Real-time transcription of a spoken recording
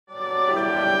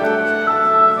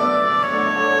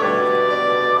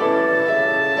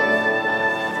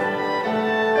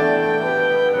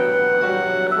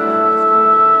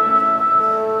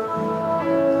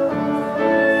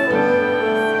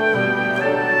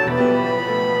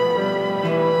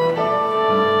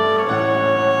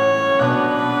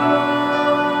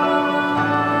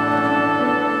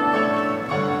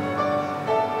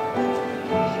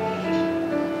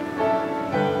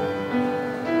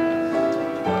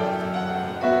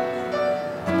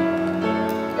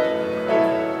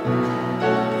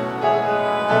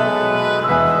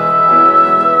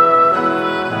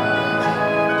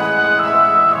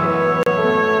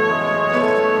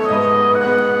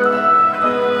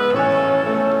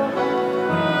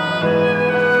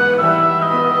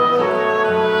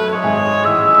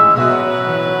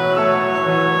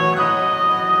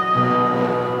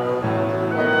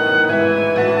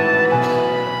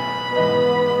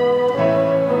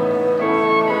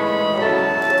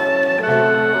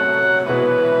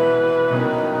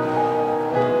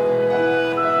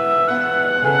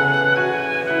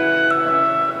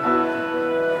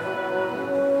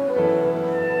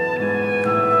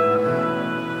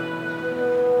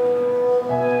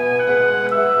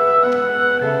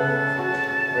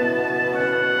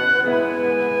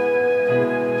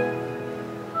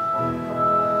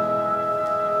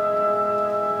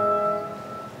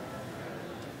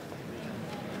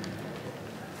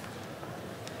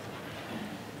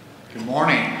Good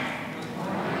morning.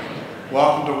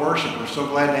 Welcome to worship. We're so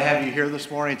glad to have you here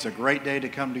this morning. It's a great day to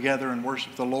come together and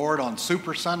worship the Lord on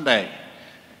Super Sunday.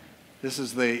 This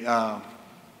is it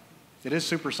is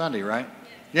Super Sunday, right?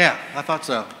 Yeah, I thought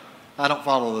so. I don't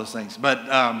follow those things, but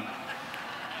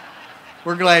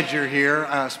we're glad you're here.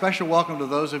 A special welcome to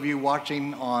those of you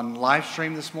watching on live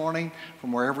stream this morning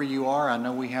from wherever you are. I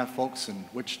know we have folks in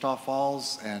Wichita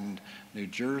Falls and New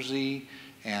Jersey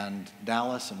and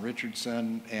Dallas and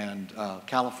Richardson and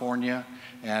California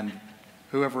and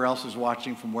whoever else is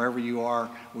watching from wherever you are.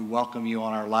 We welcome you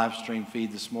on our live stream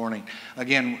feed this morning.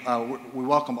 Again, we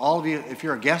welcome all of you. If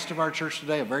you're a guest of our church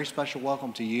today, a very special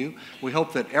welcome to you. We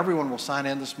hope that everyone will sign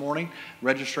in this morning.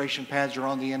 Registration pads are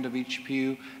on the end of each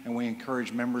pew, and we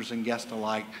encourage members and guests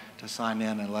alike to sign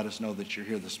in and let us know that you're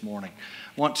here this morning.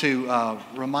 I want to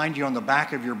remind you on the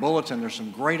back of your bulletin, there's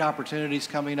some great opportunities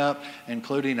coming up,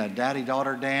 including a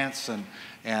daddy-daughter dance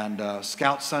and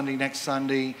Scout Sunday next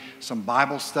Sunday, some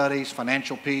Bible studies,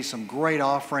 financial peace, some great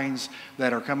offerings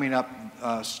that are coming up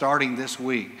starting this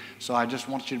week. So I just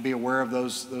want you to be aware of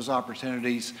those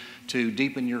opportunities to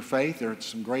deepen your faith. There are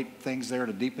some great things there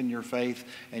to deepen your faith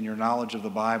and your knowledge of the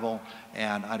Bible.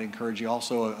 And I'd encourage you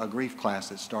also a grief class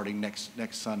that's starting next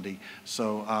Sunday.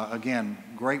 So again,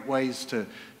 great ways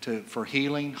for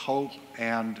healing, hope,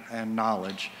 and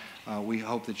knowledge. We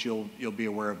hope that you'll be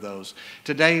aware of those.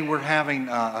 Today we're having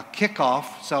a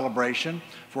kickoff celebration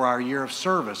for our year of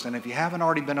service. And if you haven't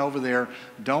already been over there,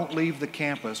 don't leave the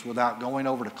campus without going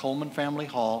over to Coleman Family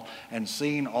Hall and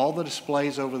seeing all the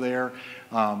displays over there,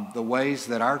 the ways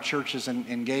that our church is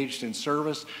engaged in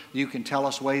service. You can tell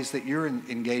us ways that you're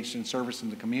engaged in service in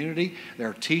the community. There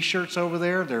are t-shirts over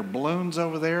there. There are balloons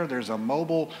over there. There's a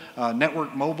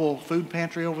network mobile food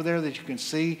pantry over there that you can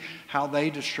see how they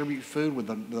distribute food with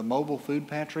the mobile food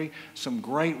pantry. Some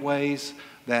great ways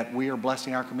that we are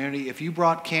blessing our community. If you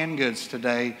brought canned goods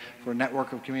today for a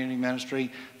network of community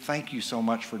ministry, thank you so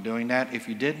much for doing that. If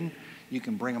you didn't, you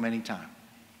can bring them anytime.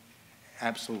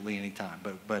 Absolutely anytime.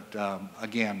 But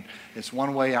again, it's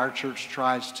one way our church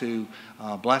tries to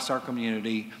bless our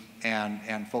community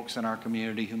and folks in our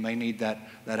community who may need that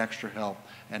extra help.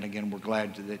 And again, we're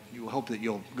glad hope that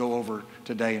you'll go over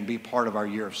today and be part of our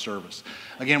year of service.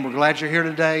 Again, we're glad you're here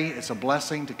today. It's a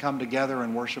blessing to come together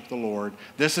and worship the Lord.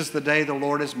 This is the day the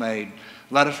Lord has made.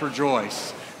 Let us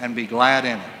rejoice and be glad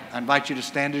in it. I invite you to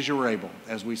stand as you're able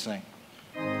as we sing.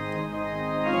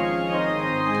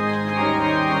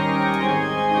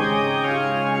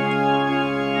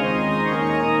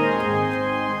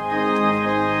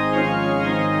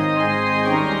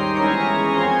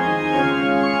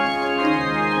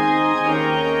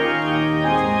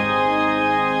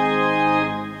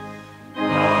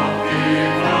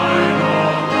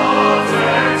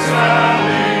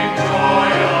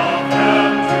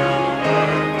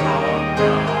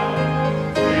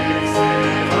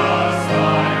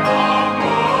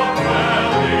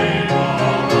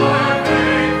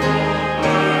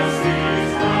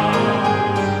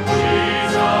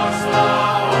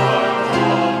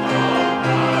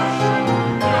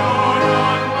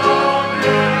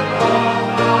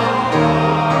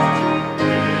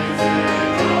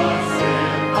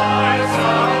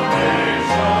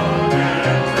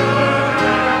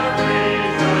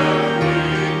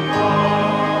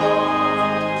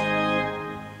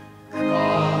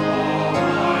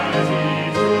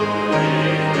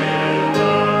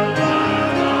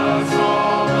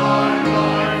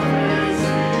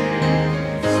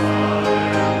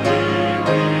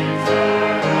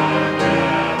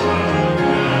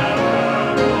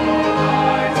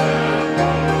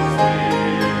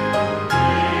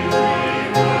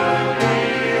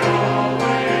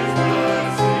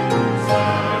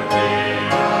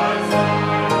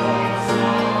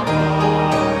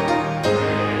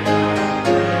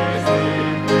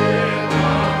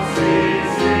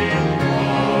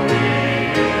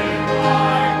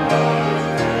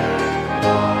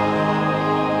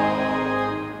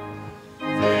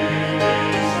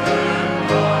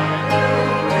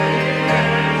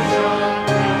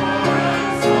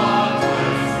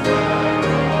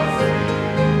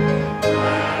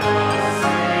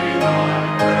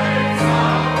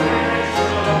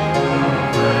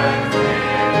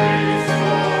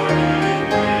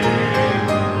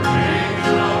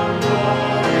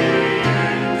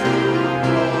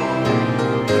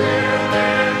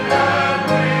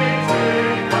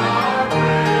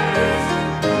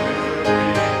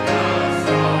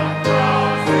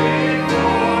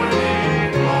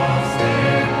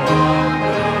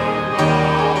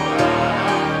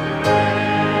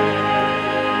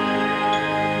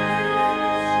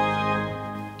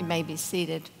 may be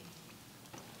seated.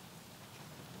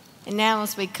 And now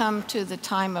as we come to the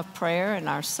time of prayer in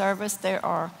our service, there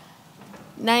are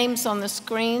names on the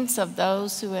screens of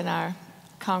those who in our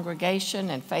congregation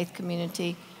and faith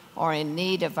community are in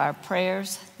need of our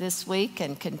prayers this week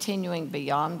and continuing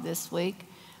beyond this week.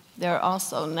 There are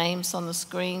also names on the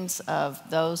screens of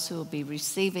those who will be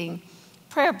receiving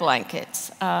prayer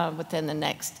blankets within the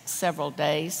next several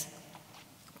days.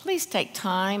 Please take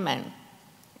time and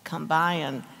come by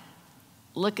and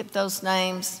look at those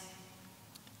names,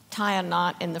 tie a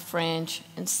knot in the fringe,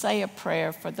 and say a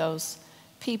prayer for those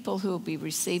people who will be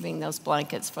receiving those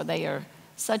blankets, for they are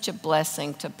such a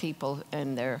blessing to people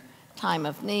in their time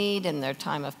of need, in their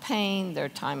time of pain, their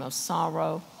time of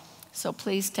sorrow. So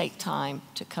please take time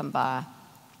to come by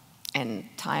and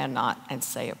tie a knot and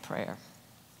say a prayer.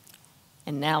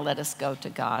 And now let us go to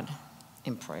God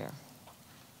in prayer.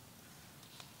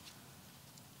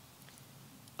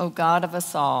 O God of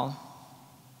us all,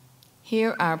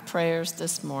 hear our prayers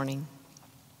this morning.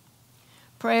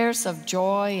 Prayers of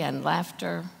joy and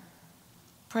laughter,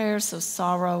 prayers of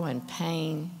sorrow and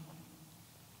pain,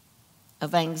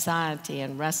 of anxiety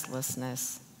and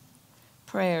restlessness,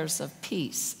 prayers of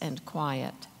peace and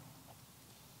quiet.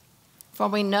 For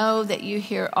we know that you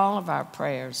hear all of our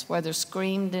prayers, whether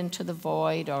screamed into the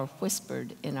void or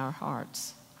whispered in our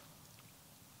hearts.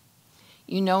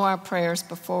 You know our prayers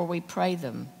before we pray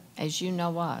them, as you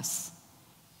know us,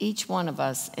 each one of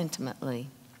us intimately,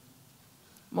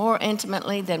 more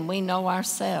intimately than we know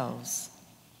ourselves.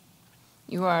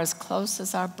 You are as close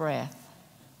as our breath,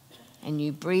 and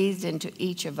you breathed into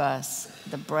each of us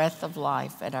the breath of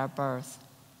life at our birth,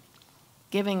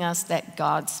 giving us that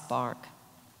God spark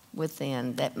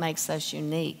within that makes us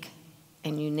unique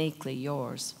and uniquely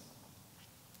yours.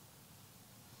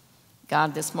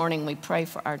 God, this morning we pray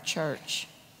for our church,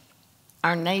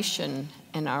 our nation,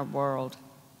 and our world.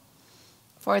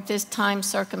 For at this time,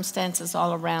 circumstances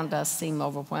all around us seem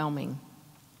overwhelming.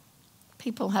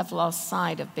 People have lost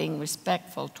sight of being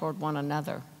respectful toward one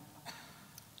another,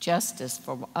 justice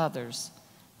for others,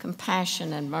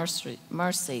 compassion and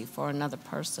mercy for another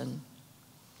person.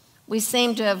 We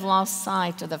seem to have lost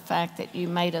sight of the fact that you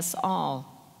made us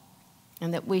all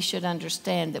and that we should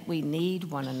understand that we need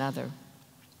one another.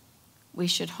 We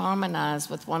should harmonize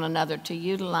with one another to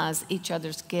utilize each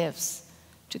other's gifts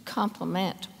to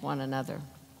complement one another.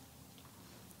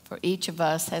 For each of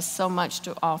us has so much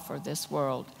to offer this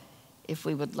world if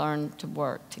we would learn to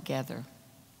work together.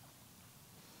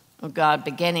 Oh God,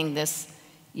 beginning this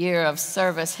year of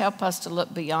service, help us to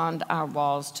look beyond our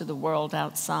walls to the world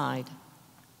outside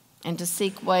and to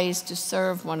seek ways to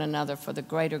serve one another for the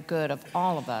greater good of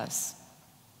all of us.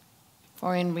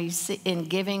 For in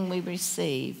giving we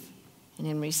receive, and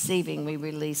in receiving we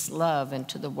release love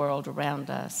into the world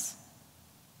around us.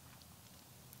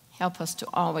 Help us to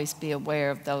always be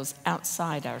aware of those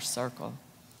outside our circle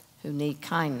who need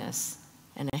kindness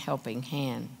and a helping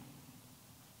hand.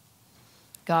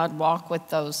 God, walk with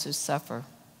those who suffer.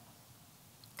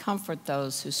 Comfort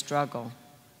those who struggle.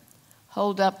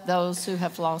 Hold up those who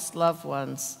have lost loved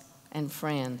ones and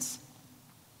friends.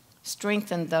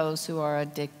 Strengthen those who are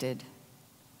addicted.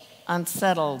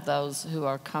 Unsettle those who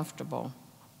are comfortable.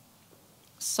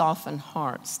 Soften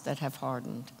hearts that have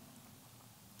hardened.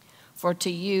 For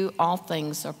to you all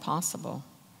things are possible,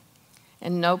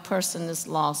 and no person is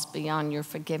lost beyond your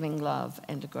forgiving love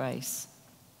and grace.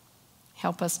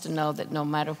 Help us to know that no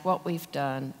matter what we've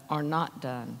done or not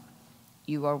done,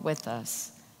 you are with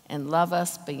us and love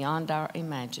us beyond our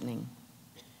imagining.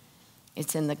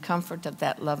 It's in the comfort of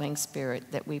that loving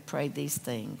Spirit that we pray these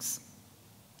things.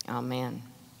 Amen.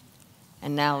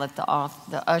 And now let the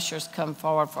ushers come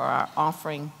forward for our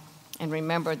offering, and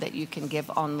remember that you can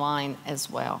give online as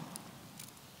well.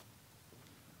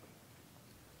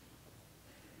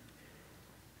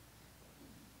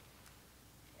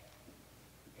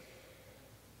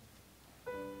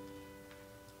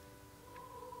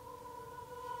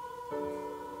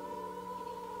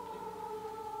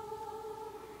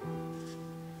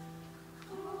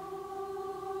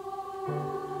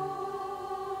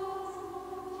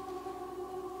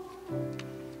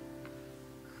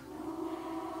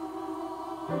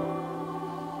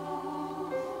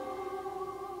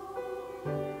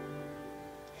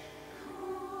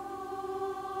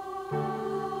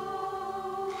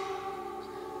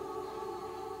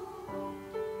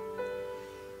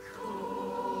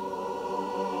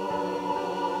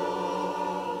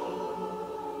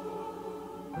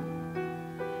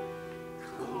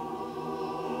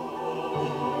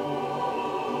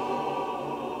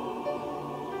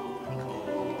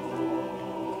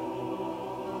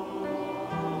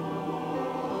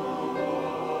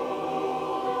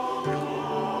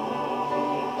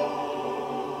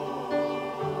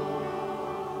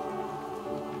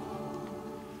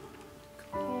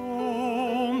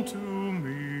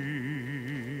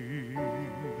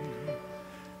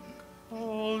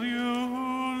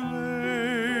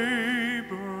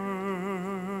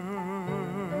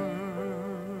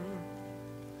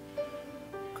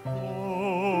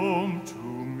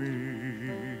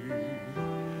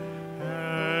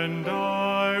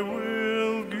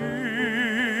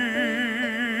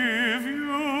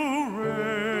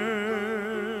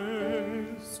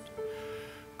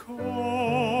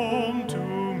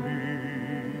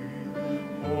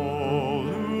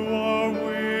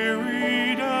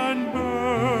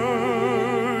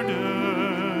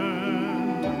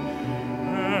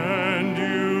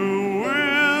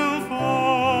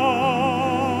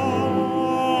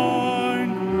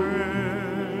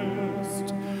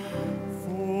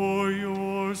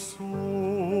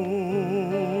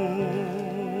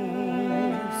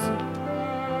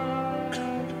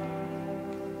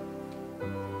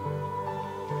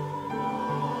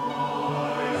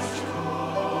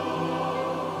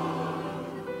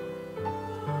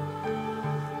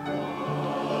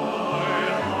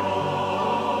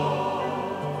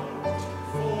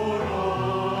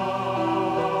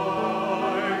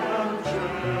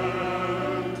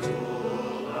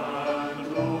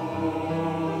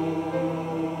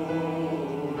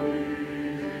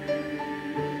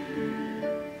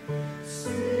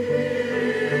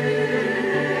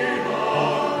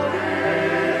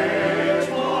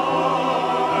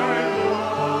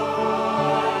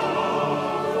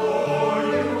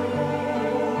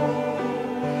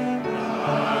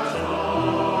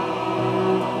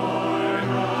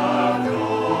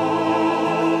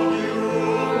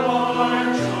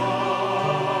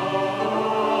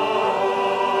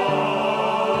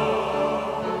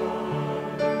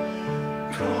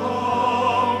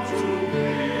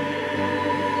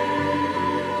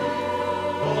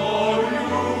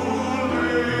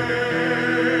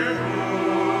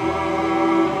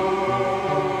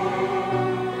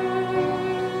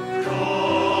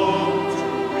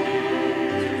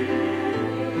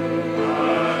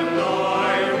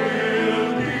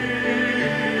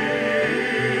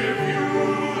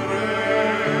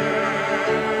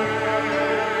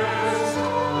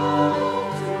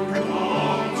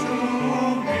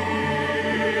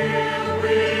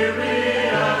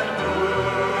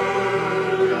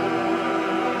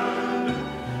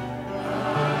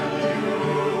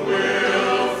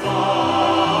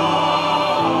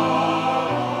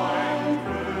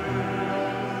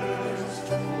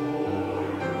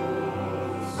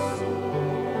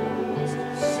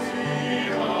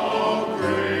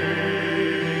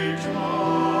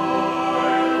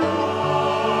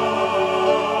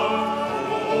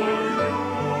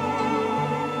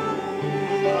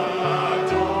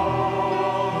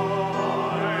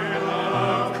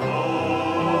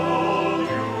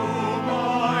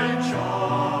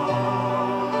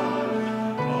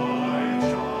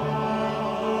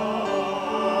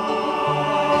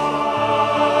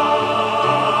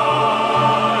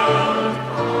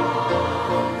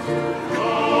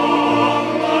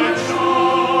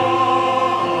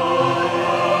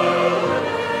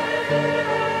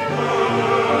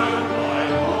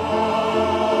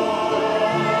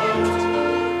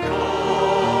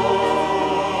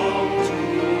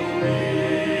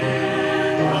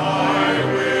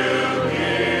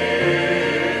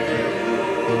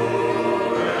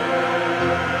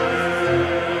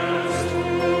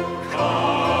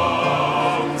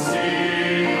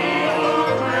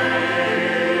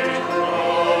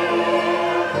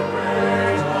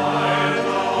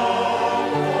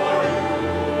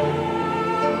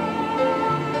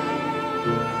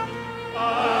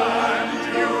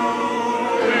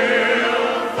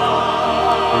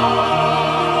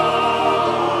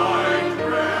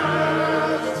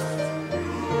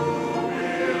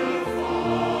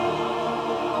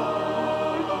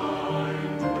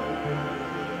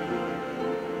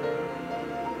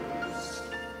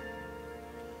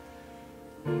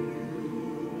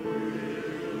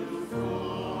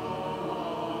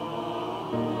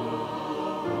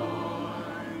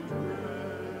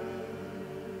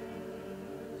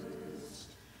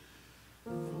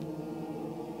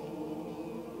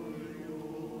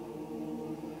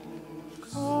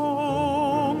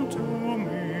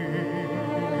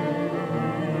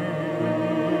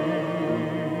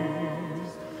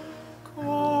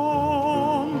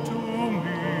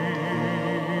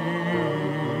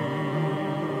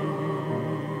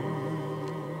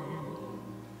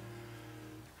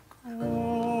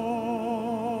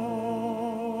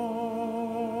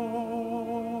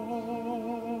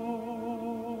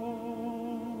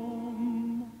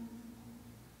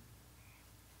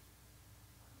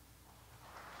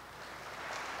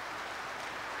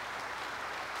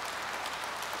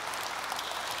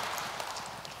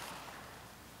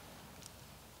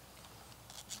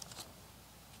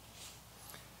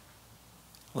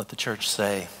 Let the church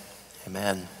say,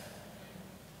 amen.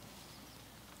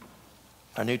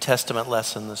 Our New Testament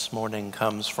lesson this morning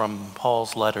comes from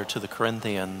Paul's letter to the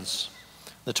Corinthians,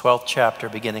 the 12th chapter,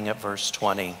 beginning at verse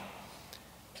 20.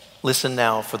 Listen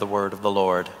now for the word of the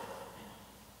Lord.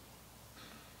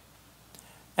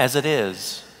 As it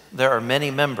is, there are many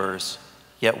members,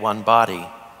 yet one body.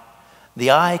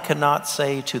 The eye cannot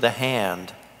say to the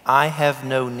hand, I have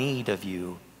no need of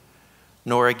you,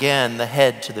 nor again the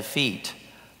head to the feet,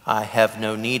 I have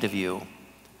no need of you.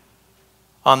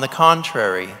 On the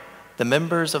contrary, the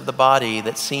members of the body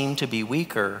that seem to be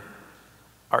weaker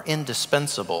are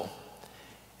indispensable,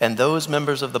 and those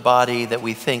members of the body that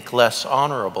we think less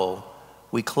honorable,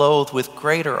 we clothe with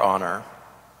greater honor,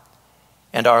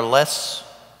 and our less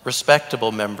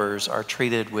respectable members are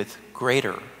treated with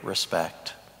greater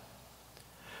respect.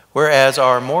 Whereas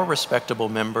our more respectable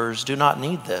members do not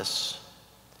need this,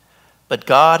 but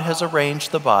God has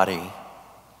arranged the body,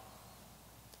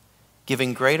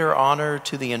 giving greater honor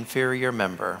to the inferior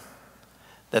member,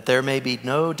 that there may be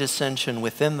no dissension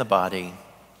within the body,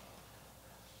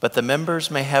 but the members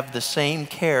may have the same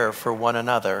care for one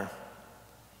another.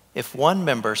 If one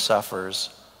member suffers,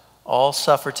 all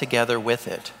suffer together with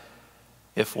it.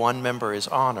 If one member is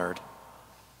honored,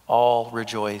 all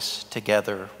rejoice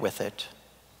together with it.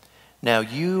 Now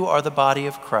you are the body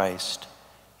of Christ,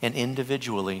 and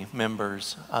individually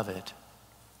members of it.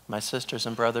 My sisters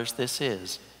and brothers, this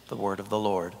is the word of the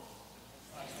Lord.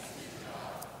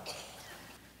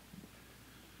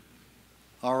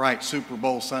 All right, Super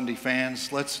Bowl Sunday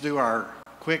fans, let's do our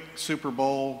quick Super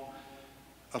Bowl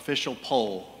official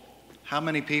poll. How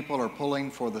many people are pulling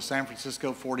for the San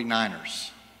Francisco 49ers?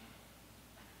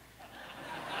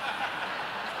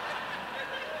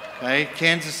 Okay,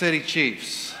 Kansas City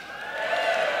Chiefs.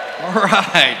 All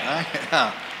right.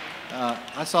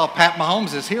 I saw Pat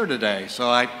Mahomes is here today,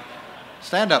 so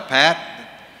stand up, Pat.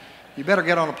 You better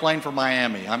get on a plane for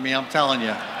Miami. I mean, I'm telling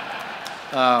you.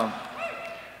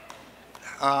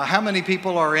 How many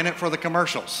people are in it for the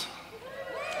commercials?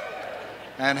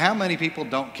 And how many people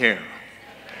don't care?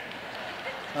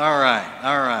 All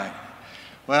right.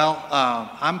 Well,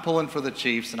 I'm pulling for the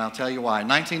Chiefs, and I'll tell you why. In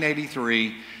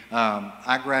 1983,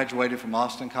 I graduated from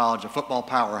Austin College, a football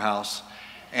powerhouse,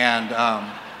 and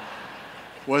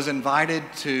was invited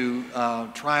to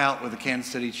try out with the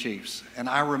Kansas City Chiefs. And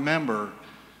I remember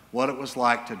what it was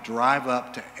like to drive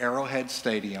up to Arrowhead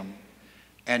Stadium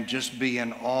and just be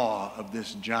in awe of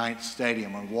this giant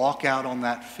stadium and walk out on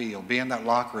that field, be in that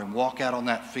locker room, walk out on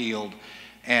that field,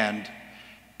 and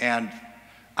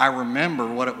I remember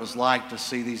what it was like to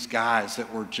see these guys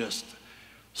that were just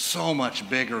so much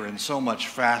bigger and so much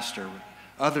faster.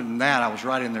 Other than that, I was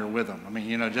right in there with them. I mean,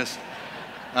 you know, just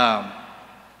I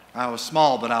was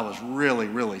small, but I was really,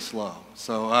 really slow.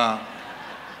 So,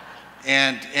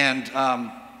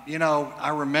 you know, I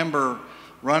remember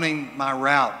running my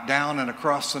route down and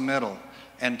across the middle.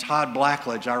 And Todd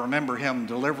Blackledge, I remember him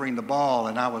delivering the ball,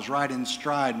 and I was right in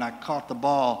stride, and I caught the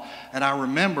ball. And I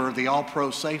remember the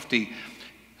all-pro safety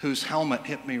whose helmet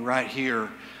hit me right here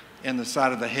in the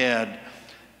side of the head.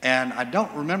 And I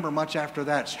don't remember much after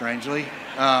that, strangely.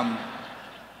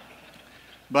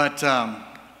 But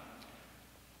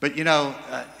you know,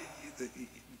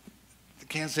 the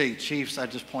Kansas City Chiefs, I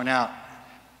just point out,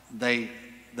 they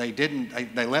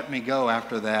let me go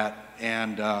after that,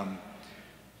 and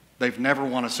they've never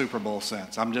won a Super Bowl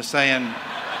since. I'm just saying,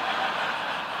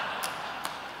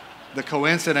 the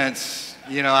coincidence,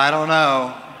 you know, I don't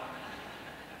know,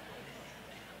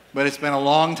 but it's been a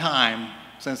long time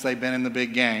since they've been in the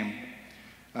big game.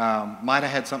 Might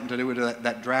have had something to do with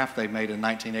that draft they made in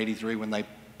 1983 when they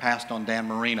passed on Dan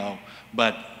Marino,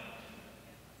 but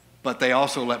they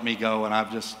also let me go,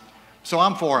 and so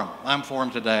I'm for them. I'm for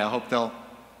them today. I hope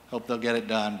they'll get it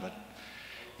done, but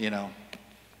you know,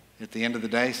 at the end of the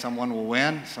day, someone will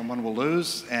win, someone will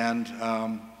lose, and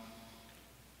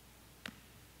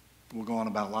we'll go on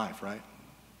about life, right?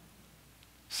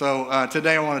 So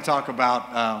today I want to talk about,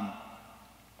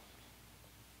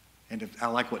 I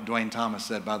like what Dwayne Thomas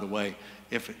said, by the way.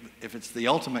 If it's the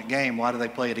ultimate game, why do they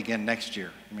play it again next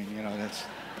year? I mean, you know, that's...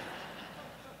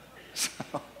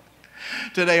 So,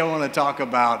 today I want to talk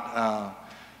about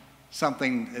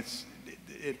something,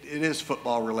 it is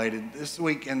football related. This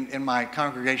week in my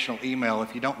congregational email,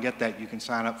 if you don't get that, you can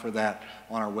sign up for that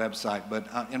on our website. But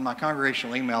in my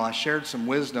congregational email, I shared some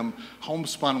wisdom,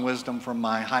 homespun wisdom from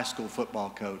my high school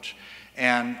football coach.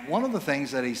 And one of the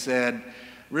things that he said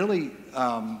really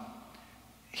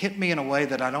hit me in a way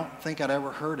that I don't think I'd ever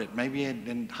heard it. Maybe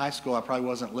in high school I probably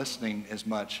wasn't listening as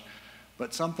much.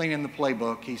 But something in the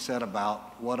playbook he said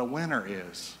about what a winner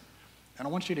is. And I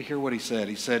want you to hear what he said.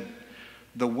 He said,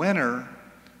 the winner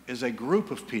is a group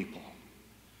of people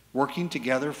working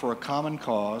together for a common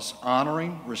cause,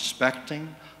 honoring,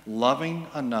 respecting, loving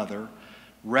another,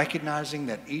 recognizing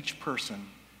that each person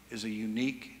is a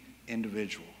unique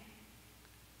individual.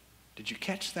 Did you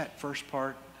catch that first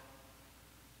part?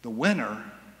 The winner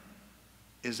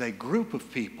is a group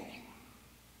of people.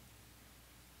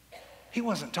 He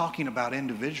wasn't talking about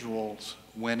individuals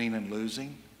winning and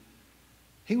losing.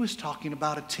 He was talking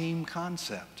about a team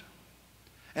concept.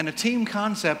 And a team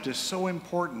concept is so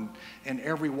important in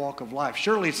every walk of life.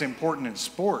 Surely it's important in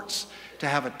sports to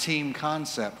have a team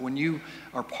concept. When you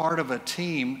are part of a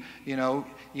team, you know,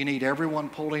 you need everyone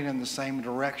pulling in the same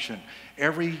direction.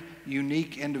 Every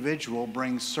unique individual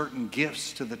brings certain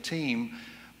gifts to the team,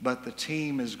 but the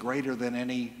team is greater than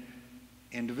any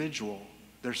individual.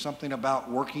 There's something about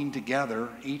working together,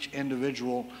 each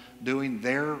individual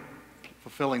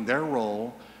fulfilling their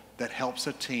role, that helps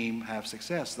a team have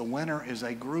success. The winner is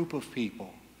a group of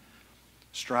people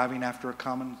striving after a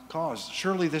common cause.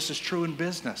 Surely this is true in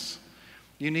business.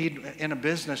 In a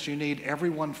business, you need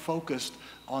everyone focused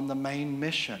on the main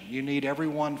mission. You need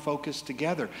everyone focused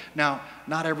together. Now,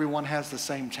 not everyone has the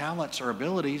same talents or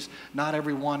abilities. Not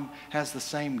everyone has the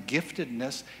same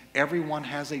giftedness. Everyone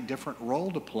has a different role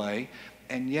to play.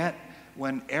 And yet,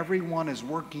 when everyone is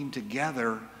working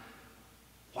together,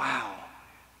 wow,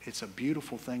 it's a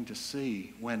beautiful thing to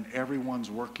see when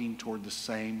everyone's working toward the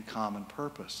same common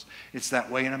purpose. It's that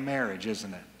way in a marriage,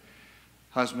 isn't it?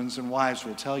 Husbands and wives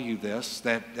will tell you this,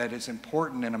 that it's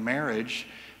important in a marriage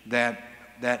that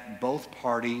that both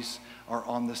parties are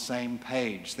on the same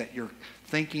page, that you're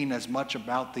thinking as much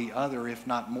about the other, if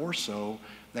not more so,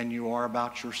 than you are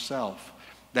about yourself,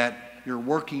 that you're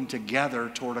working together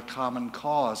toward a common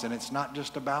cause. And it's not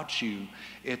just about you,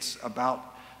 it's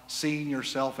about seeing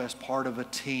yourself as part of a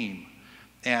team.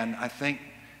 And I think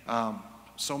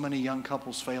so many young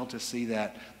couples fail to see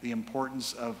that, the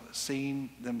importance of seeing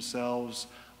themselves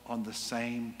on the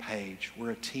same page.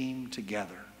 We're a team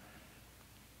together.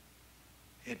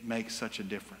 It makes such a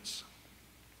difference.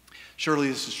 Surely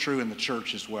this is true in the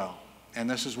church as well. And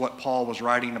this is what Paul was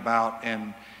writing about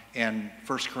in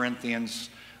 1 Corinthians.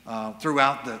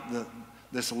 Throughout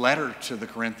this letter to the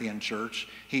Corinthian church,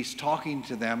 he's talking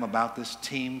to them about this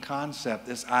team concept,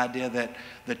 this idea that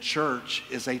the church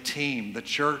is a team. The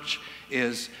church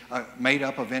is made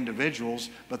up of individuals,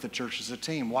 but the church is a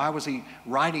team. Why was he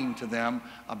writing to them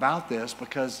about this?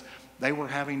 Because they were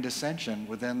having dissension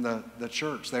within the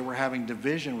church. They were having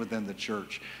division within the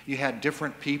church. You had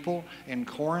different people in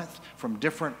Corinth from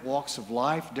different walks of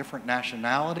life, different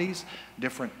nationalities,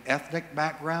 different ethnic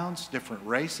backgrounds, different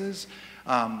races,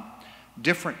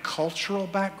 different cultural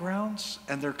backgrounds,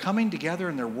 and they're coming together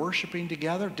and they're worshiping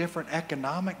together. Different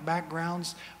economic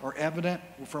backgrounds are evident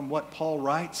from what Paul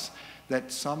writes, that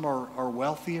some are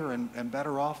wealthier and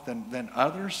better off than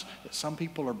others, that some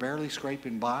people are barely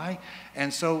scraping by.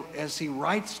 And so as he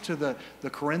writes to the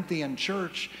Corinthian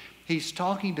church, he's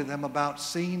talking to them about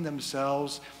seeing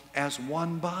themselves as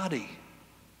one body,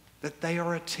 that they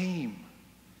are a team.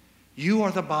 You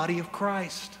are the body of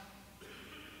Christ.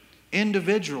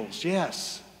 Individuals,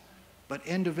 yes, but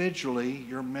individually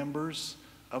you're members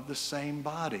of the same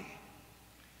body.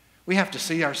 We have to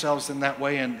see ourselves in that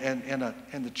way in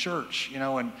the church, you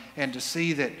know, and to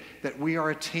see that we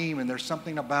are a team, and there's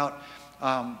something about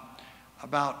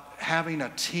having a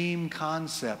team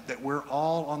concept, that we're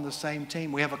all on the same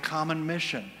team. We have a common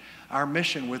mission. Our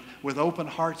mission with open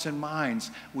hearts and minds.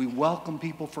 We welcome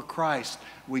people for Christ.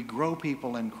 We grow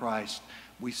people in Christ.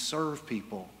 We serve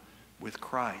people with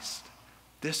Christ.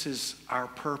 This is our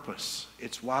purpose.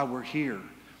 It's why we're here.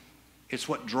 It's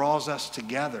what draws us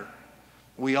together.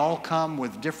 We all come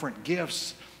with different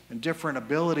gifts and different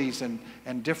abilities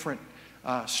and different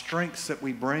strengths that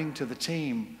we bring to the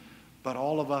team, but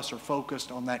all of us are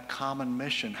focused on that common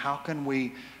mission. How can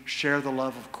we share the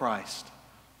love of Christ?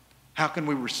 How can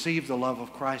we receive the love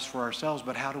of Christ for ourselves,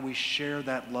 but how do we share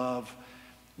that love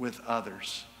with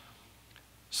others?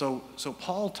 So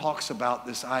Paul talks about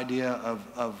this idea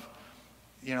of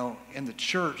you know, in the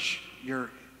church, you're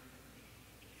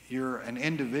an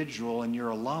individual and you're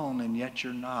alone, and yet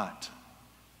you're not.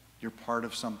 You're part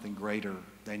of something greater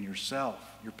than yourself.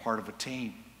 You're part of a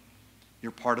team.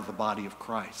 You're part of the body of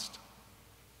Christ.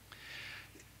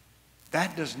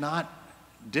 That does not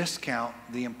discount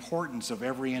the importance of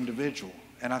every individual.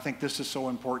 And I think this is so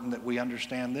important that we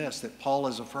understand this, that Paul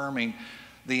is affirming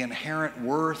the inherent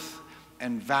worth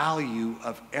and value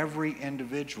of every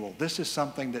individual. This is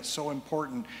something that's so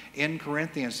important in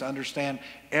Corinthians, to understand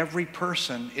every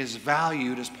person is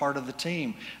valued as part of the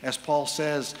team. As Paul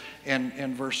says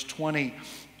in verse 20,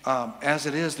 as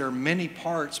it is, there are many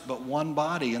parts but one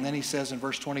body. And then he says in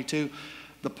verse 22,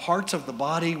 the parts of the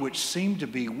body which seem to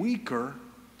be weaker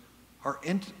are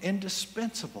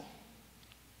indispensable.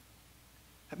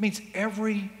 That means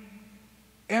every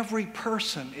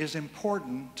person is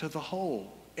important to the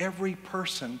whole. Every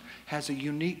person has a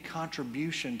unique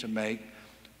contribution to make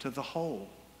to the whole.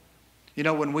 You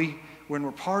know, when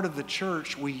we're part of the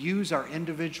church, we use our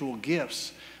individual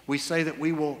gifts. We say that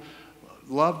we will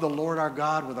love the Lord our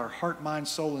God with our heart, mind,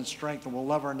 soul, and strength, and we'll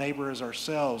love our neighbor as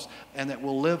ourselves, and that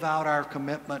we'll live out our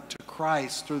commitment to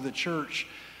Christ through the church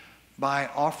by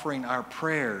offering our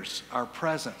prayers, our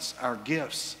presence, our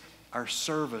gifts, our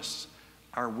service,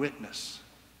 our witness.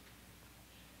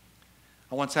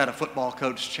 I once had a football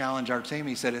coach challenge our team.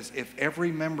 He said, if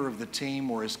every member of the team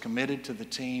were as committed to the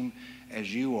team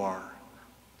as you are,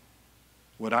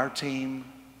 would our team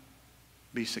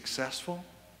be successful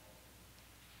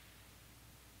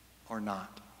or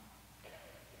not?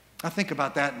 I think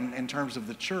about that in terms of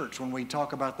the church, when we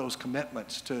talk about those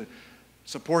commitments to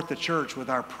support the church with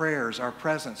our prayers, our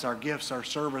presence, our gifts, our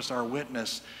service, our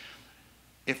witness.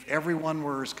 If everyone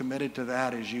were as committed to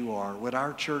that as you are, would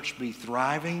our church be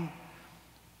thriving,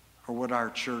 or would our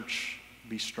church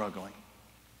be struggling?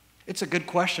 It's a good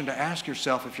question to ask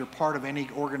yourself if you're part of any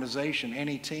organization,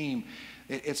 any team.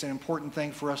 It's an important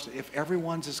thing for us. If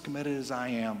everyone's as committed as I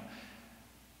am,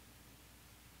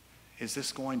 is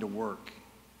this going to work?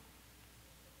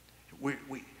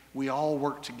 We all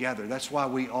work together. That's why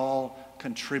we all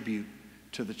contribute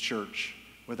to the church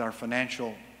with our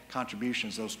financial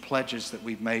contributions, those pledges that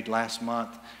we've made last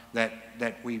month, that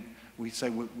we say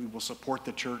we will support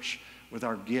the church with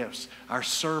our gifts. Our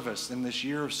service, in this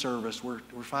year of service, we're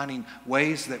finding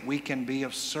ways that we can be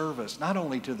of service, not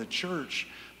only to the church,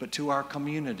 but to our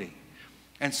community.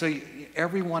 And so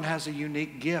everyone has a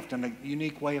unique gift and a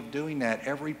unique way of doing that.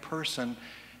 Every person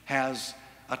has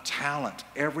a talent.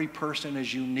 Every person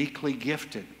is uniquely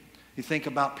gifted. You think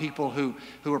about people who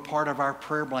are part of our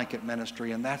prayer blanket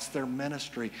ministry, and that's their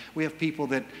ministry. We have people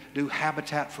that do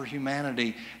Habitat for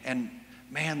Humanity, and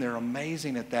man, they're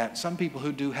amazing at that. Some people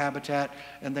who do Habitat,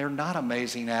 and they're not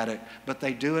amazing at it, but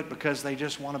they do it because they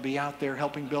just want to be out there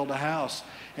helping build a house.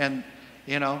 And,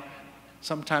 you know,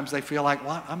 sometimes they feel like,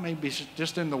 well, I may be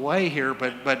just in the way here,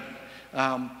 but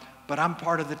I'm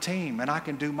part of the team, and I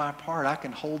can do my part. I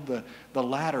can hold the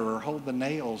ladder or hold the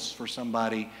nails for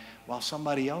somebody while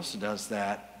somebody else does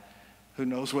that who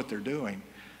knows what they're doing.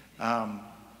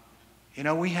 You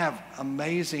know, we have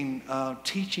amazing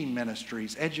teaching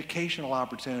ministries, educational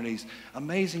opportunities,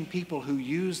 amazing people who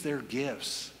use their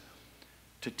gifts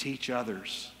to teach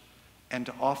others and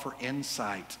to offer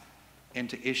insight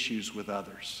into issues with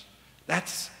others.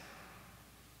 That's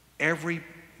every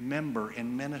member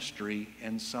in ministry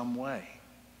in some way.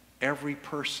 Every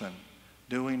person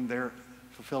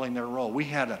fulfilling their role. We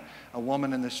had a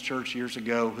woman in this church years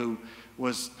ago who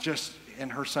was just in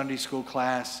her Sunday school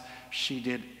class. She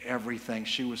did everything.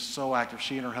 She was so active.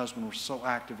 She and her husband were so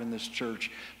active in this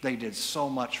church. They did so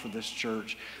much for this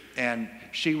church. And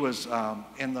she was,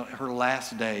 her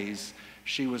last days,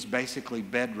 she was basically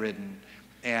bedridden.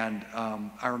 And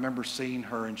I remember seeing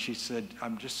her, and she said,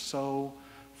 I'm just so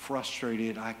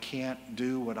frustrated. I can't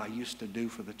do what I used to do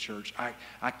for the church.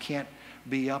 I can't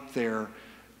be up there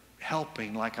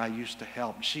helping like I used to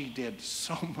help. She did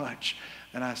so much.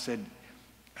 And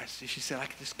she said, I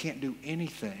just can't do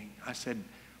anything. I said,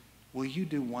 will you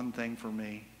do one thing for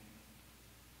me?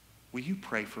 Will you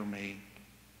pray for me?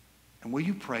 And will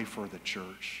you pray for the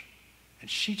church? And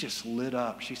she just lit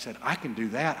up. She said, I can do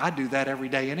that. I do that every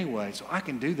day anyway, so I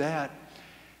can do that.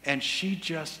 And she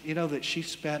just, you know, that she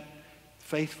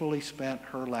faithfully spent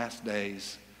her last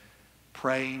days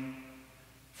praying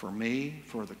for me,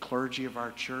 for the clergy of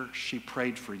our church. She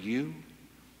prayed for you.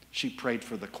 She prayed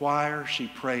for the choir. She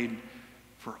prayed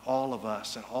for all of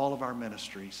us and all of our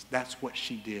ministries. That's what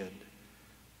she did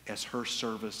as her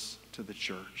service to the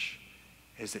church,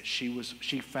 is that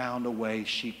she found a way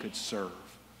she could serve.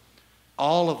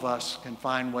 All of us can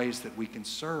find ways that we can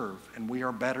serve, and we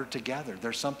are better together.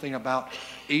 There's something about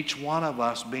each one of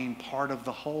us being part of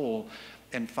the whole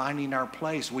and finding our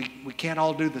place. We can't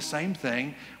all do the same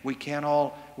thing.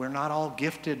 We're not all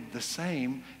gifted the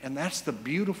same, and that's the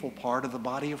beautiful part of the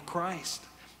body of Christ.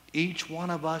 Each one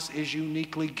of us is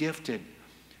uniquely gifted,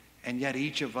 and yet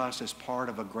each of us is part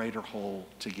of a greater whole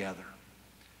together.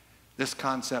 This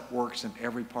concept works in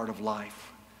every part of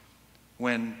life.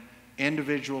 When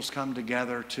individuals come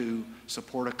together to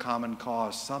support a common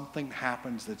cause, something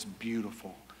happens that's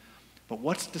beautiful. But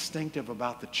what's distinctive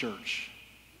about the church?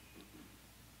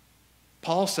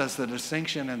 Paul says the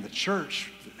distinction in the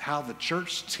church, how the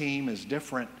church team is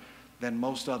different than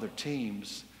most other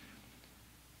teams,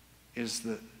 is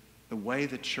the way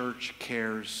the church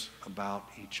cares about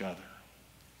each other.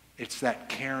 It's that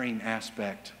caring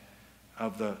aspect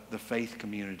of the faith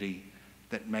community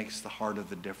that makes the heart of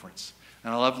the difference.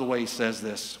 And I love the way he says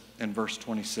this in verse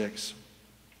 26.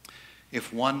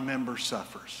 If one member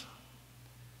suffers,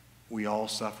 we all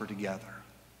suffer together.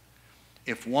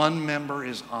 If one member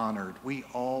is honored, we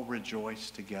all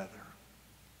rejoice together.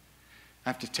 I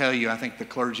have to tell you, I think the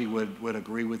clergy would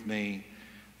agree with me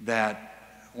that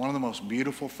one of the most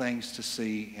beautiful things to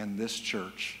see in this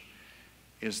church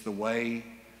is the way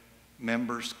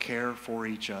members care for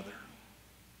each other.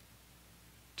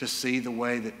 To see the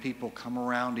way that people come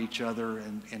around each other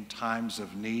in times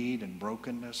of need and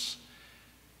brokenness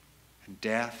and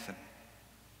death and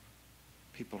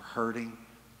people hurting.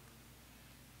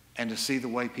 And to see the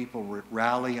way people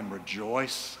rally and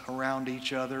rejoice around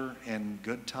each other in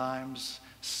good times,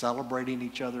 celebrating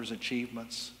each other's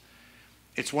achievements.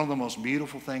 It's one of the most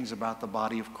beautiful things about the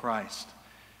body of Christ.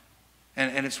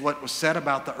 And it's what was said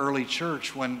about the early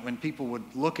church when people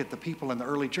would look at the people in the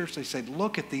early church. They said,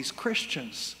 look at these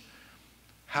Christians,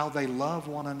 how they love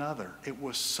one another. It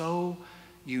was so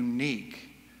unique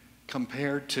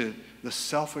compared to the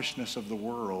selfishness of the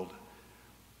world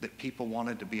that people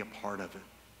wanted to be a part of it.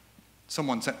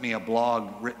 Someone sent me a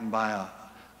blog written by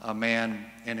a man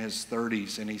in his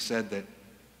 30s, and he said that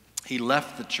he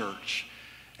left the church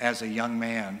as a young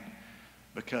man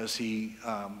because he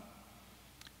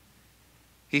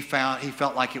He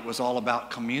felt like it was all about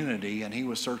community, and he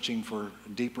was searching for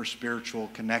deeper spiritual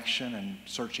connection and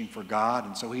searching for God.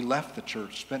 And so he left the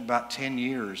church, spent about 10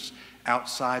 years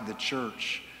outside the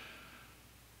church,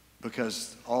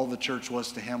 because all the church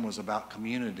was to him was about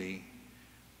community.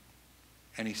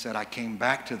 And he said, I came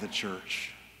back to the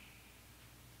church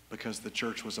because the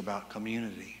church was about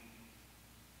community.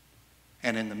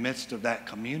 And in the midst of that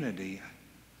community,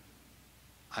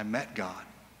 I met God.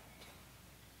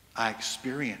 I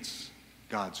experienced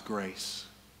God's grace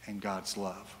and God's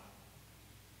love.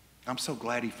 I'm so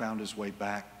glad he found his way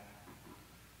back,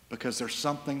 because there's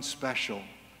something special,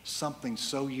 something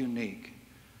so unique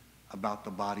about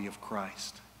the body of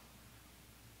Christ.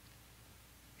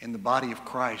 In the body of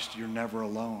Christ, you're never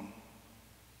alone.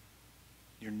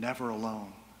 You're never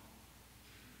alone.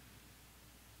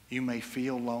 You may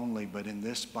feel lonely, but in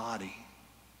this body,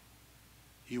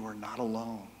 you are not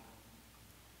alone.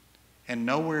 And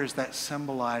nowhere is that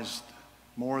symbolized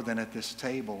more than at this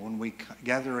table. When we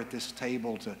gather at this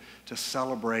table to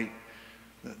celebrate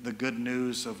the good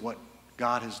news of what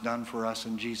God has done for us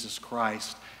in Jesus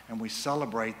Christ, and we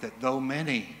celebrate that though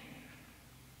many,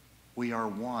 we are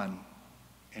one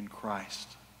in Christ.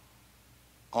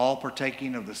 All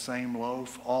partaking of the same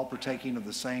loaf, all partaking of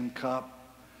the same cup.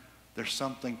 There's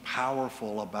something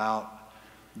powerful about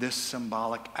this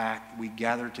symbolic act. We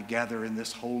gather together in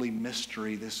this holy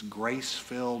mystery, this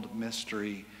grace-filled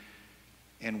mystery,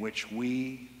 in which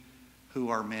we, who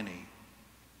are many,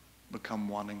 become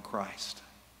one in Christ.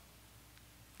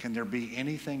 Can there be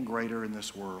anything greater in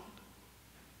this world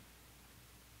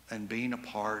than being a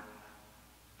part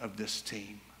of this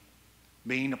team?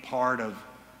 Being a part of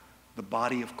the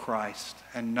body of Christ,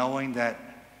 and knowing that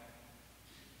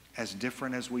as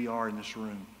different as we are in this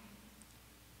room,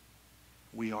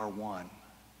 we are one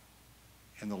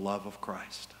in the love of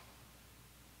Christ.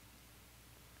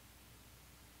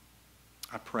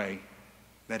 I pray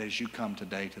that as you come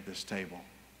today to this table,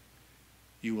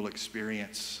 you will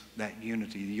experience that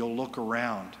unity. You'll look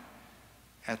around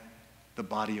at the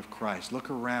body of Christ, look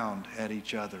around at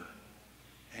each other,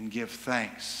 and give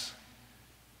thanks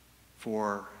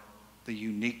for the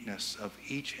uniqueness of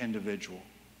each individual,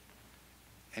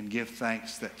 and give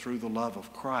thanks that through the love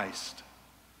of Christ,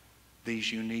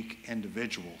 these unique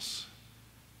individuals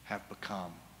have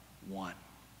become one.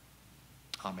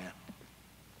 Amen.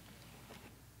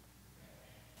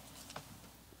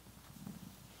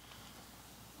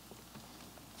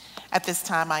 At this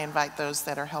time, I invite those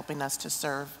that are helping us to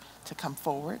serve to come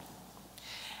forward.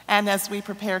 And as we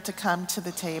prepare to come to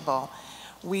the table,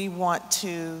 we want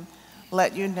to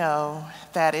let you know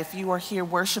that if you are here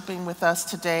worshiping with us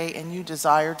today and you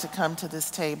desire to come to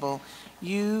this table,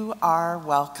 you are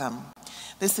welcome.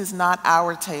 This is not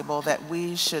our table that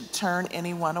we should turn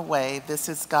anyone away. This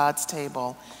is God's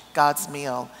table, God's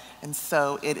meal, and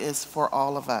so it is for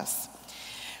all of us.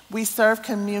 We serve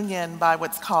communion by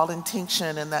what's called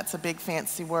intinction, and that's a big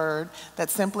fancy word that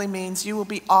simply means you will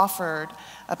be offered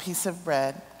a piece of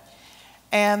bread,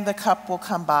 and the cup will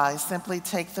come by. Simply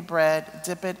take the bread,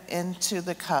 dip it into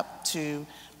the cup to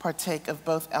partake of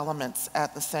both elements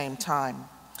at the same time.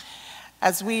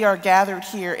 As we are gathered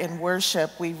here in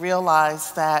worship, we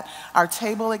realize that our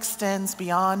table extends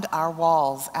beyond our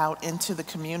walls out into the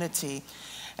community.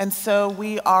 And so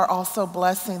we are also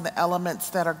blessing the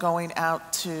elements that are going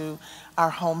out to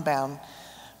our homebound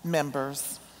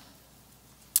members.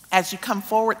 As you come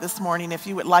forward this morning, if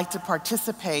you would like to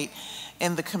participate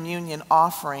in the communion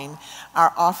offering,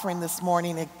 our offering this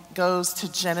morning, it goes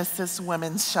to Genesis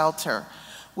Women's Shelter,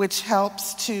 which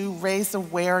helps to raise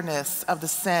awareness of the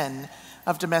sin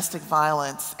of domestic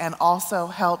violence and also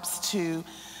helps to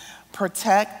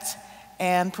protect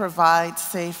and provide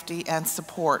safety and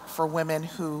support for women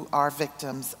who are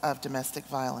victims of domestic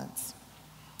violence.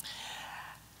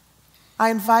 I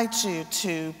invite you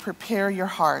to prepare your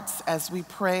hearts as we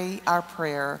pray our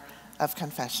prayer of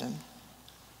confession.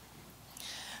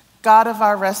 God of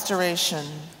our restoration,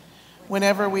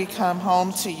 whenever we come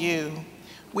home to you,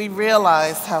 we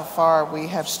realize how far we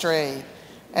have strayed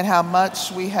and how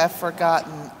much we have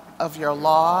forgotten of your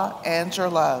law and your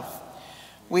love.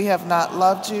 We have not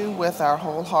loved you with our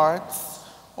whole hearts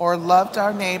or loved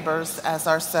our neighbors as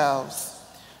ourselves.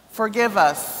 Forgive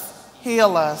us,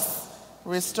 heal us,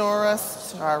 restore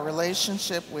us to our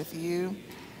relationship with you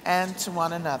and to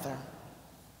one another.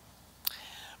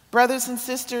 Brothers and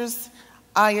sisters,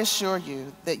 I assure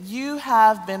you that you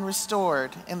have been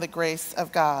restored in the grace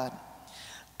of God.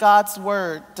 God's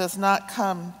word does not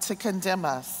come to condemn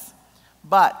us,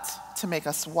 but to make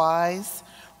us wise,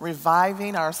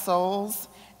 reviving our souls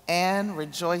and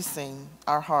rejoicing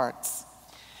our hearts.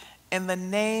 In the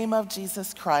name of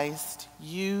Jesus Christ,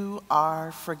 you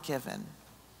are forgiven.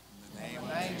 In the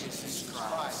name of Jesus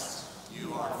Christ,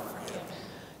 you are forgiven.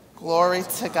 Glory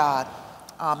to God.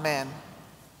 Amen.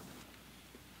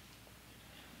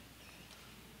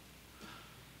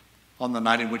 On the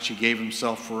night in which he gave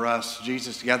himself for us,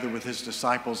 Jesus gathered with his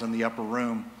disciples in the upper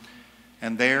room,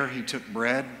 and there he took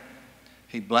bread,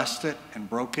 he blessed it and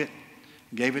broke it,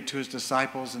 gave it to his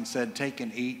disciples and said, "Take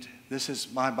and eat. This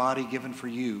is my body given for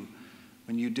you.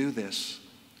 When you do this,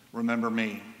 remember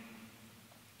me."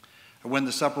 And when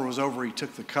the supper was over, he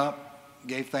took the cup,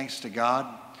 gave thanks to God,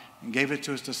 and gave it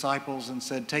to his disciples and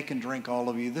said, "Take and drink, all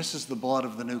of you. This is the blood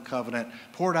of the new covenant,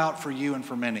 poured out for you and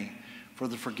for many, for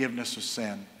the forgiveness of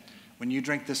sin. When you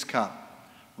drink this cup,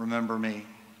 remember me."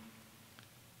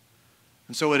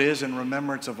 And so it is in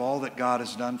remembrance of all that God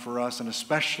has done for us, and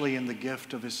especially in the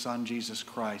gift of his Son, Jesus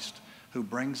Christ, who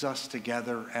brings us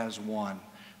together as one,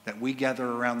 that we gather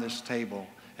around this table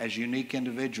as unique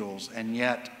individuals, and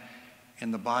yet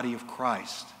in the body of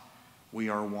Christ, we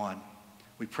are one.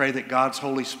 We pray that God's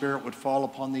Holy Spirit would fall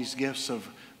upon these gifts of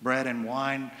bread and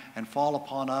wine and fall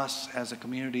upon us as a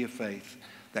community of faith,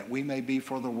 that we may be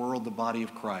for the world the body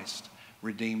of Christ,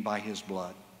 redeemed by his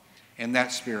blood. In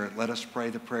that spirit, let us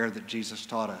pray the prayer that Jesus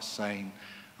taught us, saying,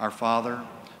 "Our Father,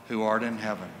 who art in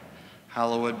heaven,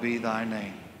 hallowed be thy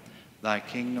name. Thy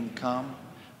kingdom come,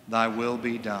 thy will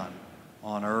be done,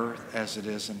 on earth as it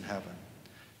is in heaven.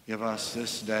 Give us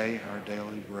this day our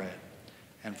daily bread,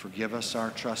 and forgive us our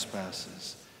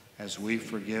trespasses, as we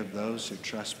forgive those who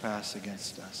trespass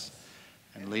against us.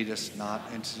 And lead us not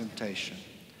into temptation,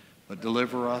 but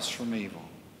deliver us from evil.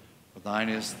 For thine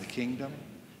is the kingdom,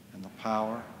 and the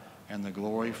power, and the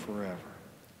glory forever.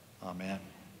 Amen."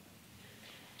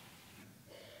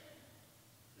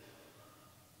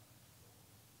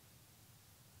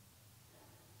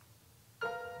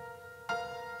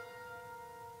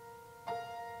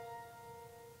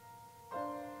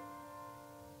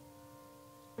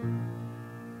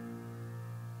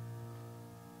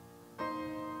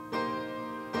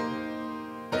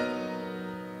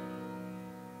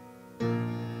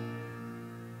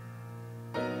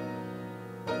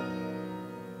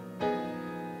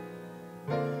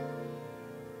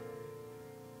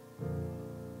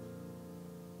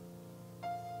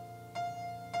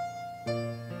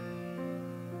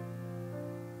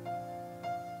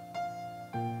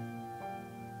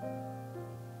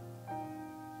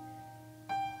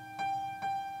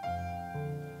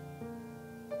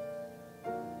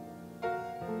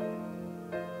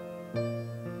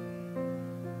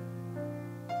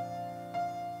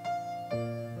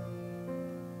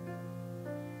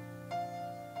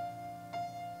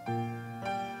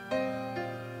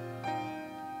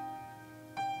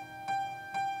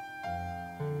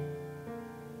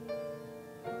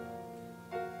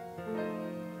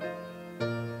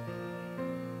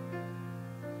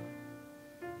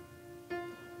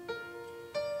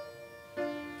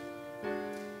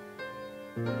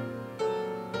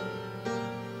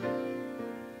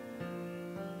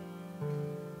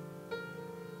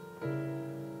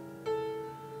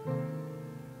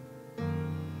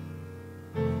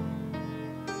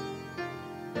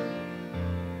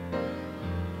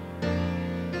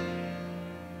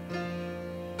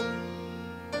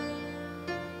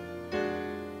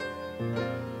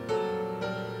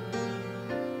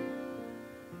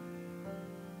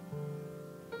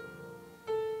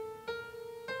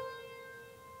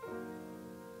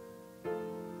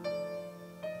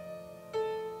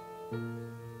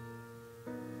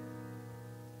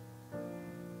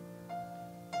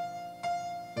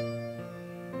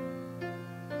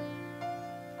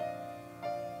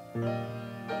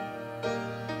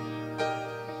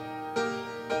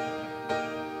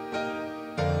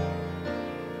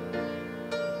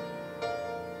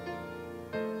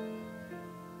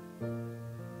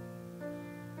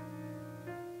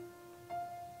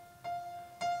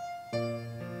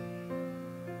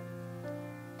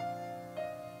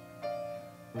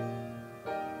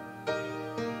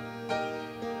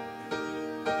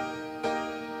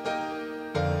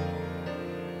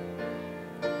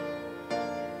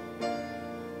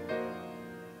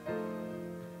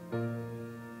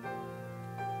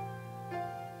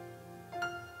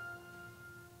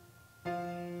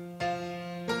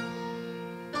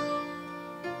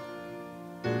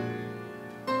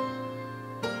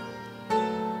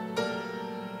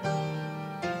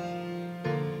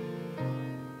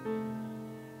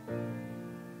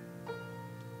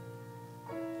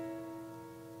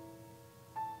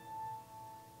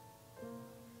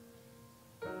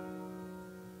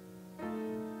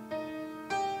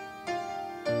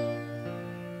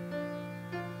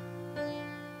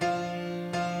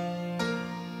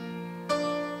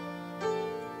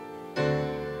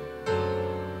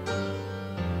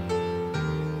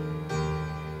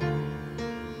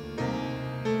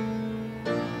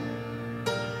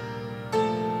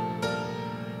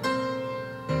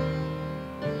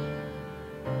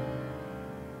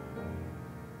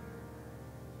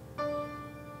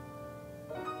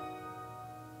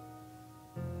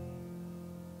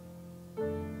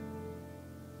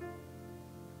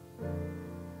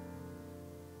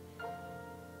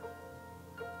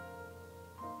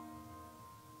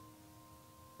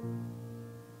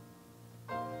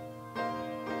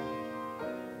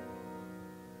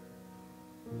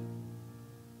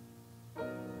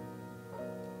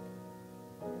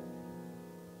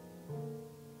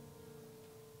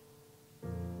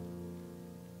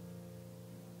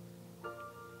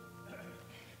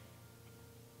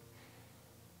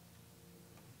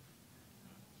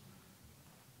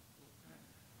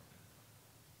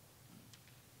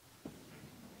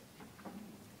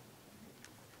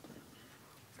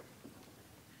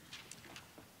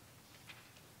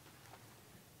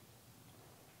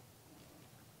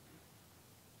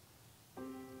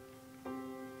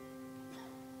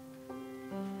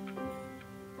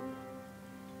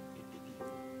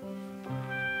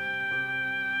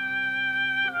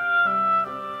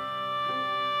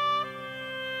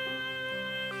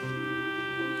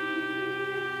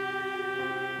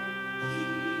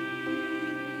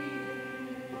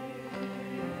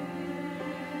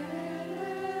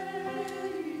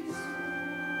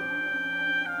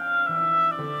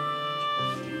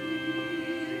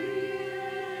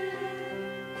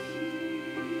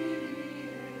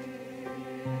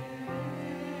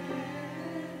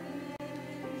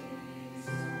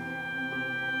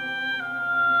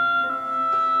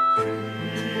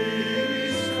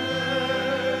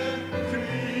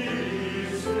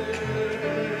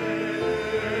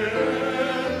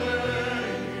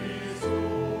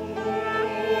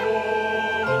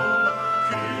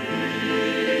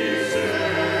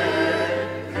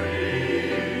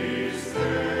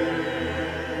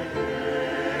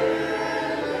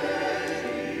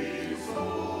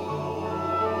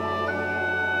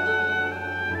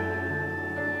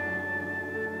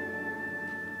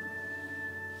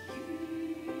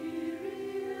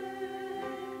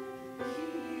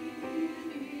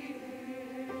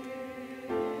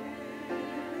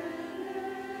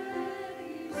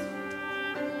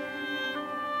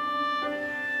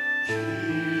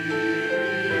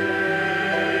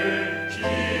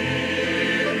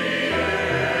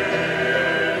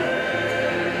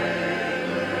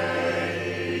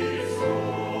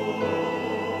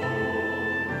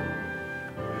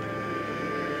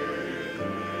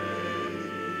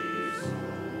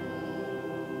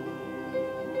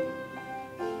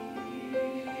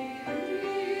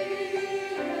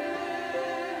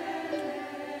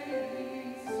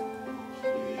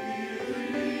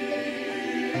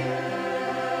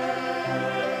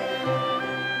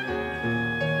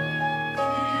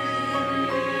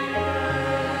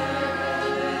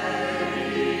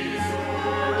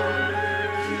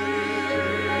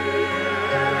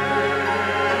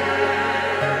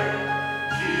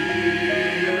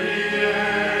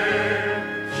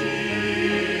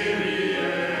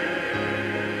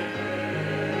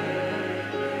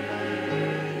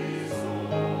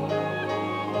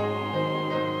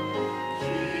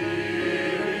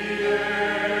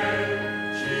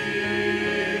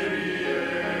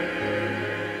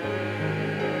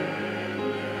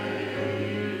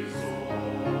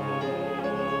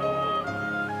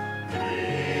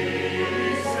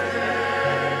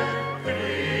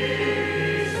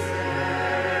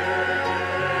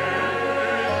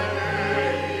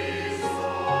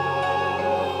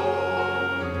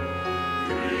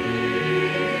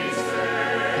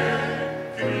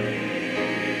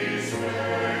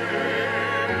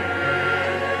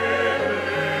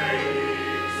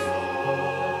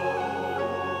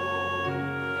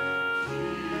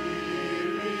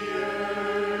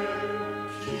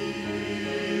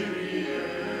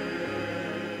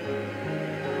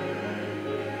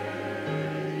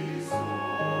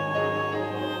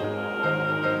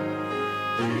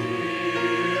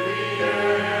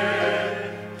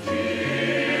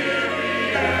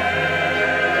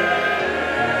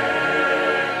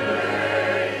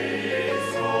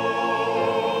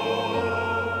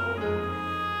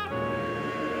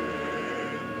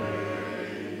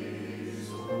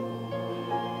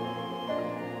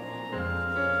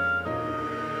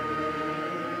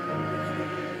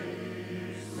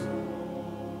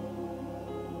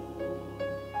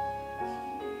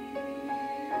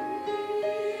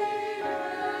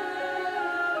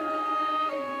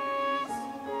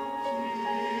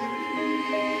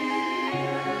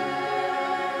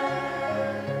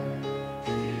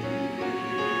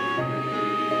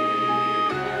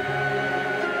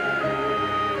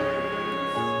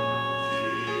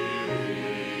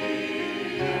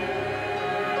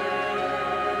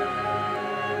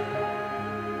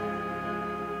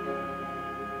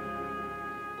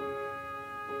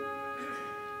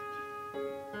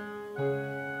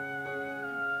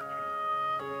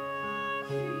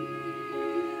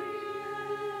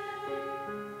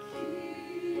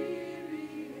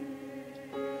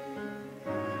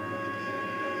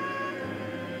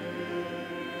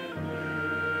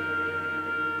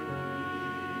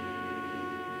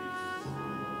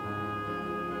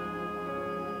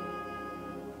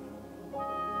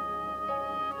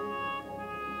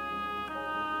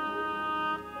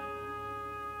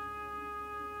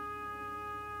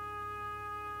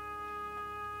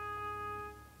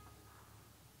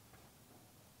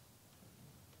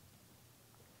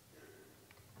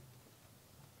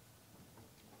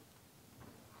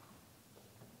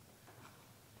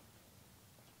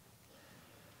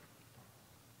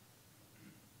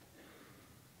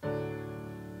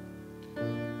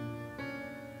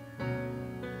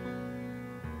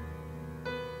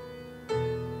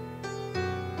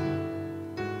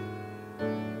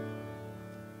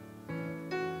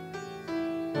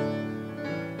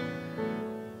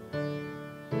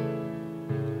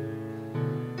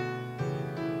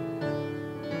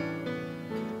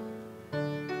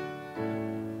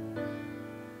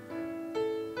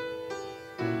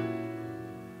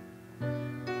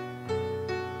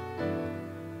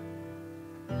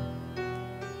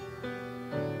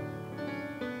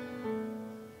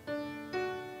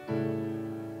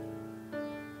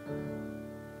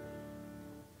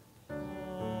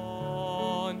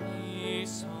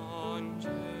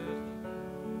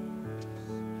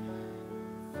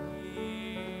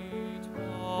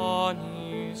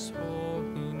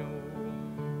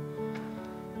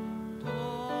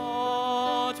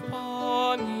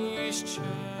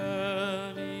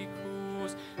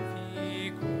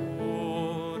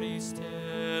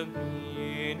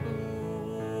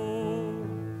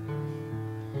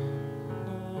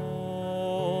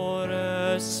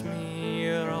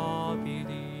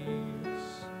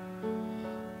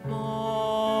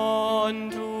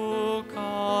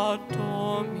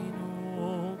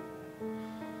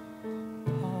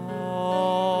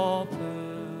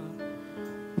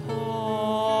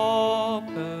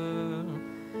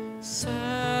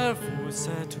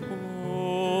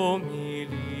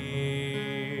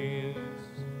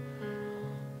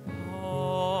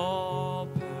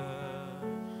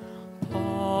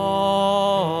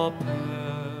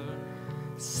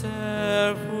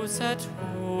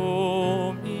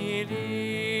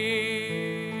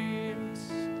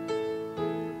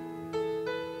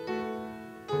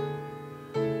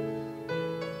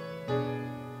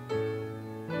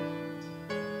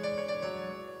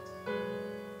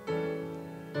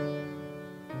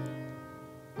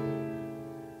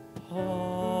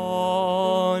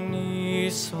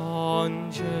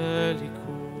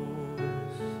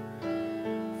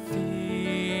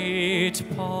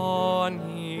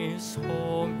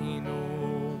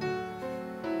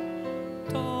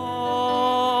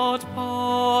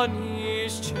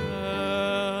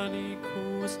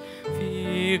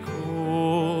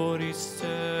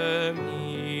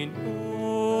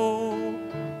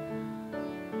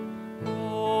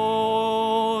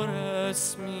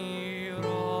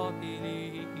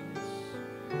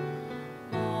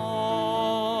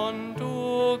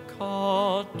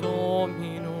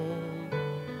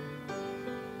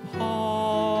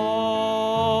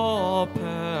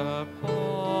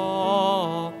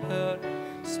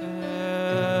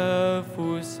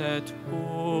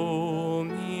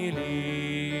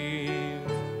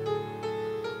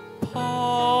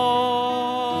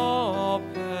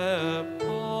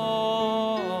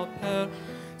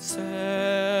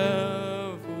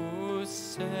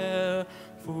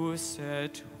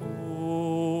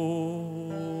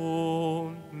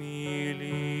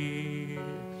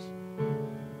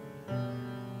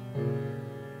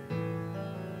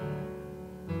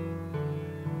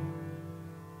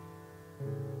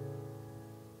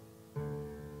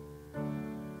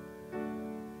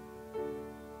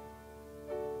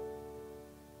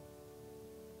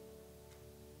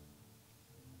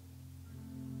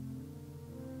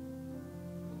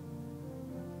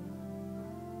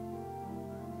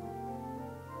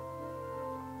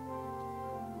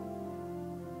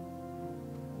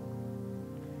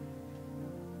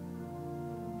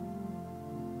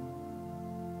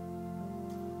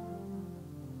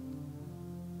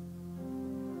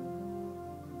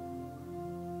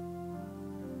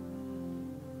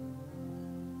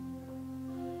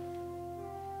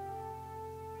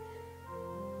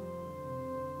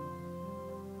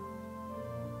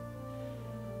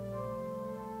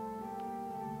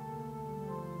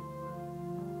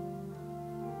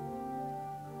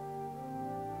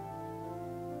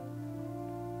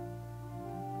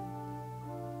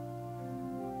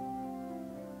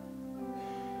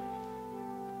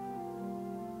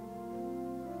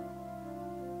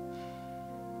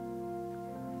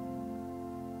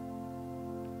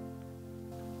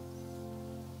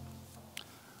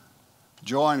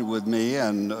 join with me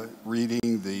in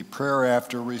reading the prayer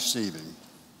after receiving.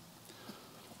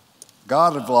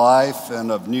 God of life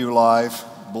and of new life,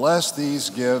 bless these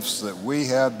gifts that we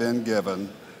have been given,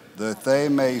 that they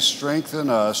may strengthen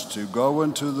us to go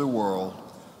into the world,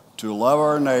 to love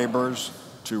our neighbors,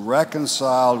 to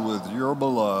reconcile with your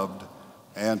beloved,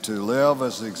 and to live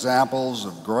as examples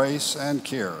of grace and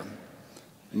care.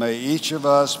 May each of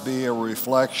us be a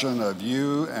reflection of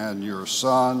you and your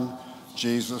Son,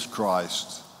 Jesus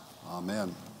Christ. Amen.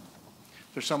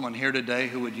 If there's someone here today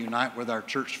who would unite with our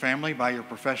church family by your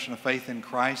profession of faith in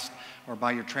Christ or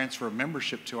by your transfer of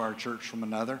membership to our church from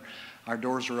another, our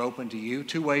doors are open to you.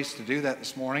 2 ways to do that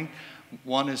this morning.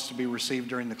 One is to be received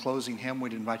during the closing hymn.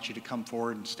 We'd invite you to come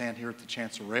forward and stand here at the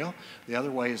chancel rail. The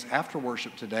other way is after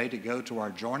worship today to go to our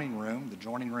joining room. The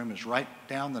joining room is right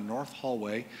down the north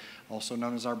hallway, also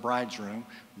known as our bride's room.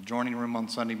 The joining room on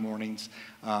Sunday mornings.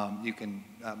 You can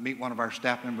meet one of our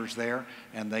staff members there,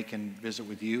 and they can visit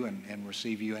with you and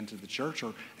receive you into the church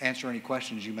or answer any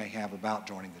questions you may have about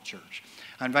joining the church.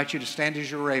 I invite you to stand as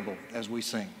you're able as we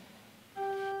sing.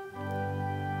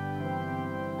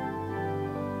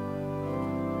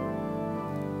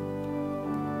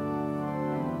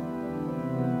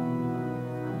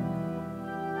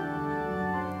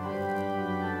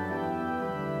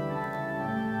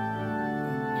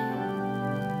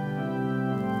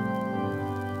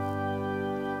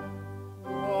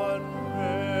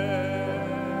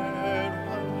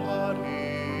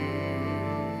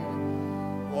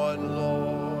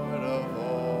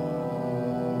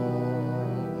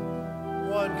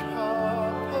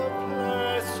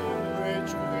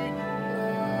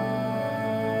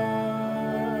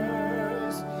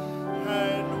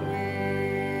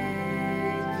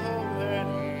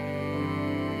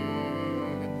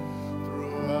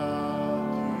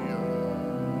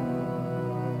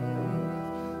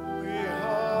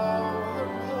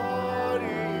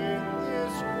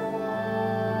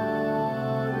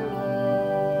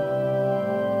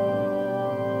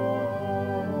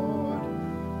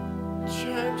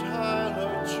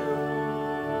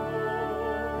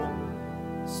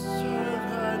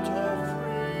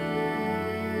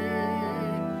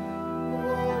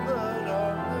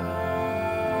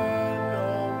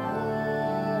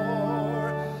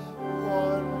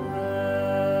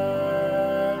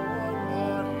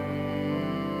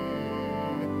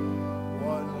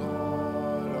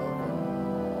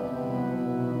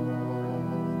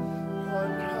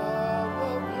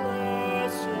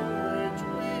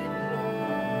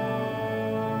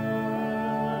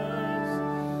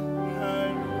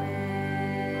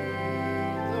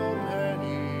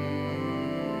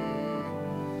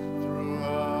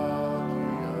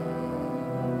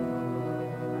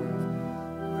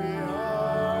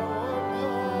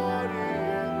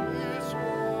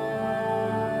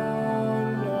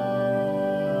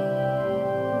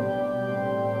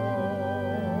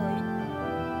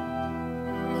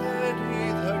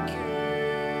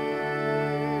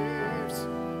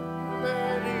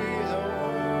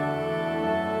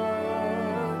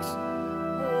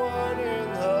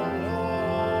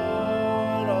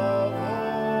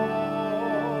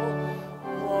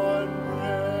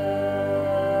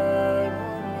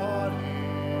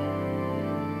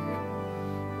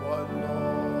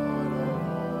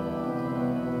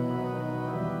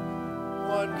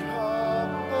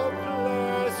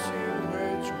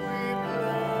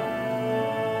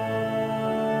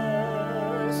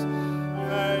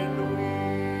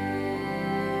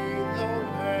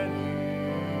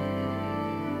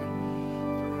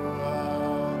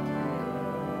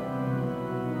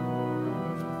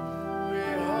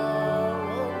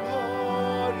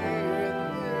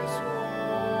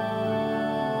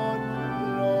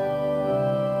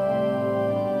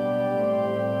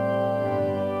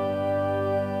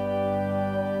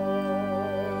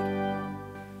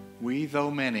 We,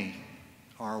 though many,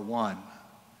 are one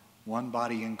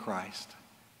body in Christ.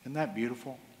 Isn't that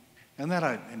beautiful? Isn't that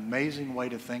an amazing way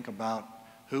to think about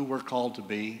who we're called to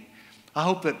be? I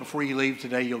hope that before you leave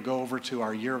today, you'll go over to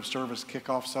our Year of Service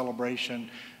kickoff celebration,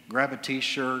 grab a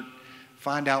t-shirt,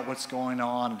 find out what's going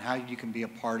on and how you can be a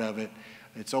part of it.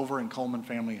 It's over in Coleman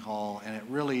Family Hall, and it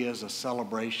really is a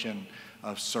celebration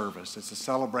of service. It's a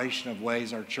celebration of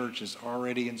ways our church is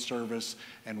already in service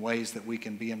and ways that we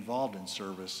can be involved in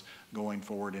service going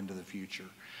forward into the future.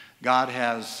 God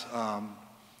has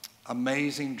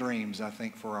amazing dreams, I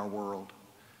think, for our world.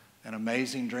 An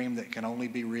amazing dream that can only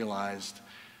be realized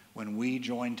when we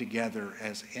join together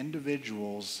as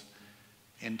individuals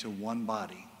into one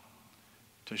body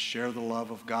to share the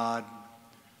love of God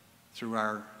through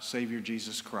our Savior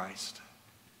Jesus Christ.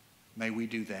 May we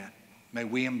do that. May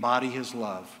we embody his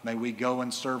love. May we go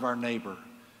and serve our neighbor.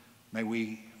 May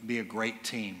we be a great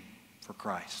team for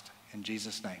Christ. In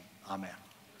Jesus' name, amen.